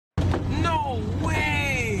No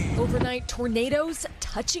way! Overnight tornadoes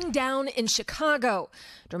touching down in Chicago.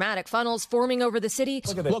 Dramatic funnels forming over the city.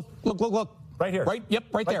 Look at this. Look. Right here.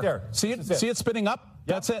 Right there. See it? See it spinning up?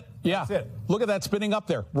 Yep. That's it. Yeah. That's it. Look at that spinning up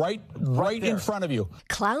there. Right in front of you.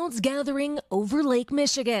 Clouds gathering over Lake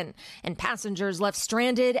Michigan, and passengers left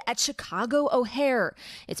stranded at Chicago O'Hare.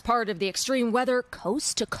 It's part of the extreme weather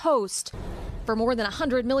coast to coast. For more than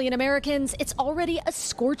 100 million Americans, it's already a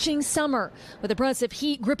scorching summer, with oppressive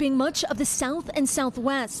heat gripping much of the South and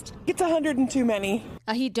Southwest. It's 100 and too many.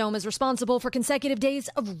 A heat dome is responsible for consecutive days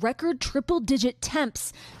of record triple-digit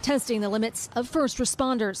temps, testing the limits of first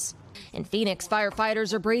responders. In Phoenix,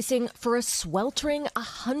 firefighters are bracing for a sweltering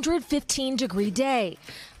 115-degree day,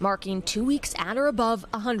 marking 2 weeks at or above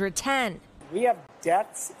 110. We have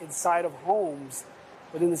deaths inside of homes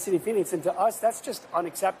within the city of Phoenix, and to us, that's just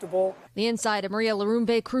unacceptable. The inside of Maria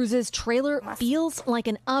Larumbe Cruz's trailer feels like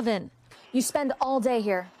an oven. You spend all day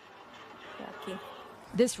here. Yucky.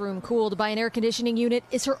 This room, cooled by an air conditioning unit,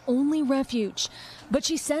 is her only refuge. But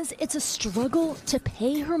she says it's a struggle to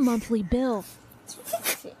pay her monthly bill.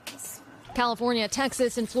 California,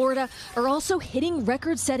 Texas, and Florida are also hitting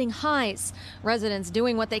record-setting highs. Residents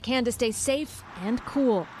doing what they can to stay safe and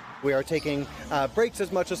cool. We are taking breaks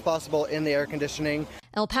as much as possible in the air conditioning.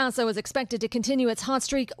 El Paso is expected to continue its hot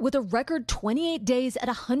streak with a record 28 days at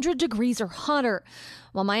 100 degrees or hotter,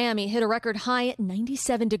 while Miami hit a record high at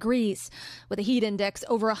 97 degrees, with a heat index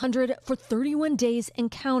over 100 for 31 days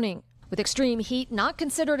and counting. With extreme heat not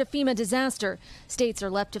considered a FEMA disaster, states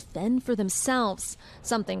are left to fend for themselves,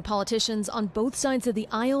 something politicians on both sides of the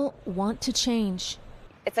aisle want to change.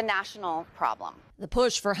 It's a national problem. The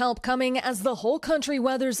push for help coming as the whole country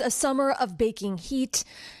weathers a summer of baking heat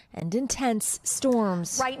and intense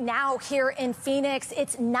storms. Right now here in Phoenix,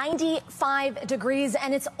 it's 95 degrees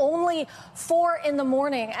and it's only 4 in the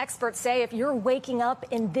morning. Experts say if you're waking up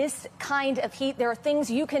in this kind of heat, there are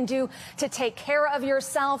things you can do to take care of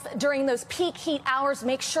yourself during those peak heat hours.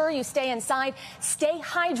 Make sure you stay inside, stay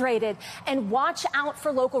hydrated, and watch out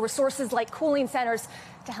for local resources like cooling centers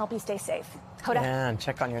to help you stay safe. Yeah, and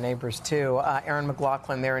check on your neighbors, too. Erin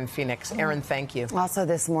McLaughlin there in Phoenix. Erin, thank you. Also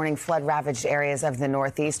this morning, flood-ravaged areas of the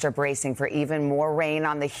Northeast are bracing for even more rain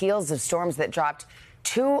on the heels of storms that dropped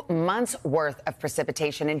 2 months' worth of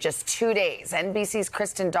precipitation in just 2 days. NBC's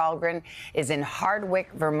Kristen Dahlgren is in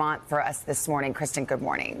Hardwick, Vermont for us this morning. Kristen, good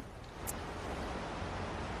morning.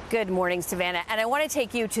 Good morning, Savannah. And I want to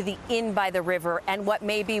take you to the inn by the river and what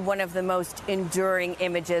may be one of the most enduring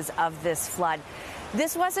images of this flood.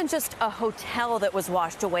 This wasn't just a hotel that was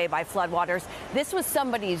washed away by floodwaters. This was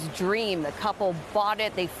somebody's dream. The couple bought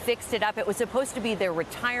it. They fixed it up. It was supposed to be their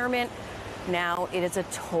retirement. Now it is a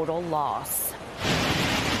total loss.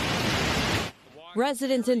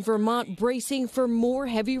 Residents in Vermont bracing for more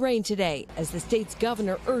heavy rain today as the state's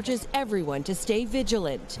governor urges everyone to stay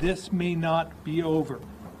vigilant. This may not be over.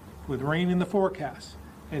 With rain in the forecast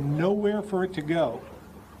and nowhere for it to go,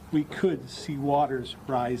 we could see waters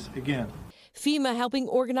rise again. FEMA helping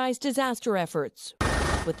organize disaster efforts,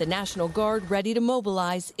 with the National Guard ready to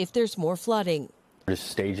mobilize if there's more flooding. We're just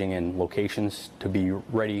staging in locations to be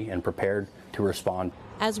ready and prepared to respond.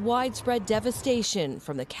 As widespread devastation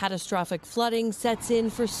from the catastrophic flooding sets in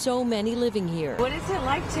for so many living here. What is it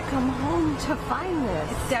like to come home to find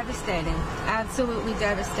this? It's devastating, absolutely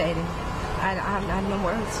devastating. I have no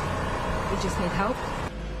words. We just need help.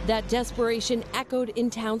 That desperation echoed in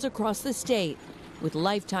towns across the state, with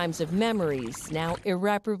lifetimes of memories now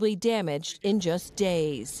irreparably damaged in just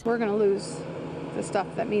days. We're going to lose the stuff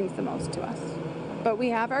that means the most to us. But we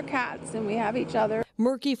have our cats and we have each other.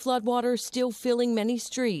 Murky floodwaters still filling many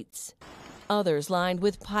streets. Others lined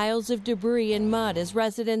with piles of debris and mud as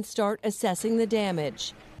residents start assessing the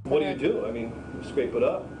damage. What do you do? I mean, scrape it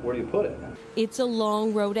up. Where do you put it? It's a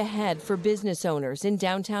long road ahead for business owners in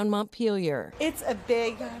downtown Montpelier. It's a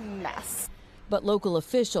big mess. But local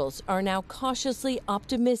officials are now cautiously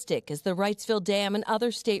optimistic as the Wrightsville Dam and other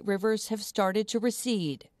state rivers have started to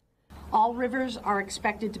recede. All rivers are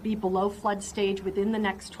expected to be below flood stage within the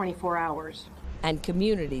next 24 hours. And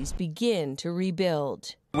communities begin to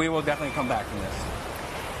rebuild. We will definitely come back from this.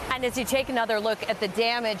 And as you take another look at the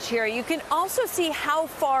damage here, you can also see how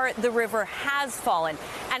far the river has fallen.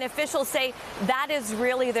 And officials say that is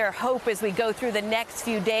really their hope as we go through the next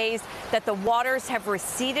few days, that the waters have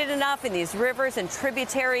receded enough in these rivers and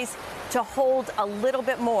tributaries to hold a little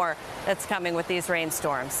bit more that's coming with these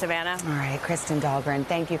rainstorms. Savannah? All right, Kristen Dahlgren.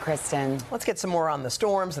 Thank you, Kristen. Let's get some more on the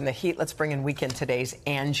storms and the heat. Let's bring in Weekend Today's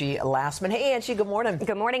Angie Lassman. Hey, Angie, good morning.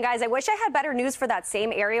 Good morning, guys. I wish I had better news for that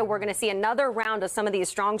same area. We're going to see another round of some of these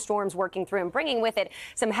strong storms storms working through and bringing with it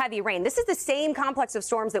some heavy rain. This is the same complex of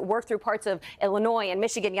storms that worked through parts of Illinois and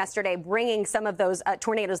Michigan yesterday, bringing some of those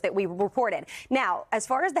tornadoes that we reported. Now, as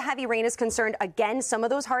far as the heavy rain is concerned, again, some of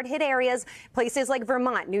those hard-hit areas, places like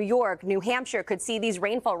Vermont, New York, New Hampshire could see these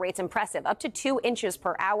rainfall rates impressive, up to 2 inches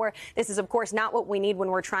per hour. This is, of course, not what we need when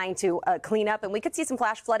we're trying to clean up, and we could see some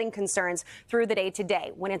flash flooding concerns through the day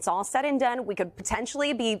today. When it's all said and done, we could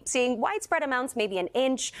potentially be seeing widespread amounts, maybe 1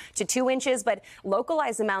 inch to 2 inches, but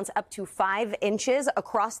localized amounts up to 5 inches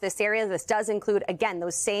across this area. This does include, again,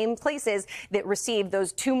 those same places that received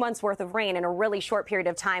those 2 months worth of rain in a really short period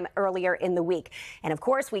of time earlier in the week. And of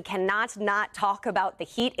course, we cannot not talk about the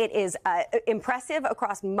heat. It is impressive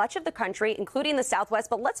across much of the country, including the Southwest,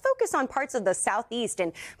 but let's focus on parts of the Southeast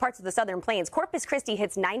and parts of the Southern Plains. Corpus Christi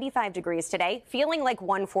hits 95 degrees today, feeling like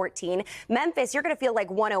 114. Memphis, you're going to feel like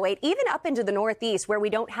 108. Even up into the Northeast, where we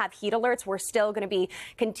don't have heat alerts, we're still going to be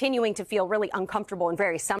continuing to feel really uncomfortable and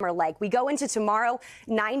very summer-like. We go into tomorrow,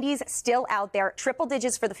 90s still out there, triple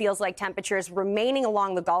digits for the feels-like temperatures remaining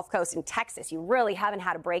along the Gulf Coast in Texas. You really haven't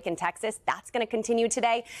had a break in Texas. That's going to continue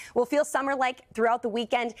today. We'll feel summer-like throughout the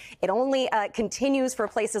weekend. It only continues for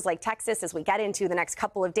places like Texas as we get into the next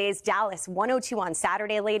couple of days. Dallas, 102 on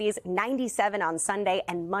Saturday, ladies, 97 on Sunday,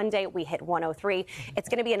 and Monday we hit 103. It's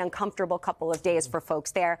going to be an uncomfortable couple of days for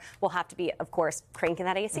folks there. We'll have to be, of course, cranking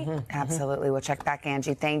that AC. Absolutely. We'll check back,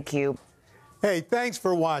 Angie. Thank you. Hey, thanks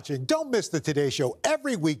for watching. Don't miss the Today Show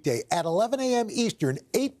every weekday at 11 a.m. Eastern,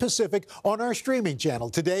 8 Pacific on our streaming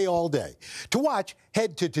channel, Today All Day. To watch,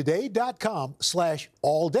 head to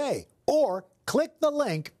today.com/allday or click the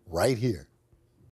link right here.